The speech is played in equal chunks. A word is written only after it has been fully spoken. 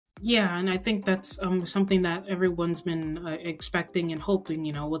Yeah, and I think that's something that everyone's been expecting and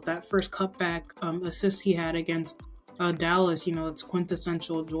hoping. With that first cutback assist he had against Dallas, it's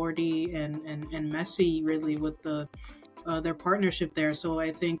quintessential Jordi and Messi really with their partnership there. So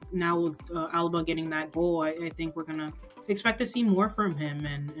I think now with Alba getting that goal, I think we're gonna expect to see more from him,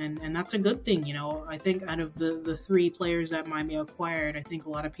 and that's a good thing. I think out of the three players that Miami acquired, I think a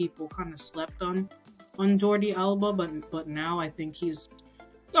lot of people kind of slept on Jordi Alba, but now I think he's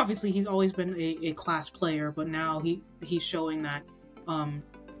always been a class player, but now he's showing that um,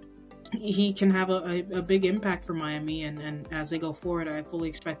 he can have a big impact for Miami, and as they go forward, I fully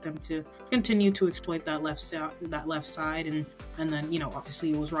expect them to continue to exploit that left side, and then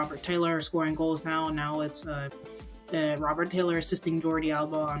obviously it was Robert Taylor scoring goals now, and now it's Robert Taylor assisting Jordi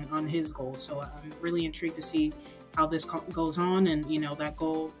Alba on his goals. So I'm really intrigued to see how this goes on, and that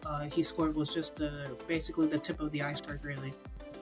goal he scored was just basically the tip of the iceberg, really.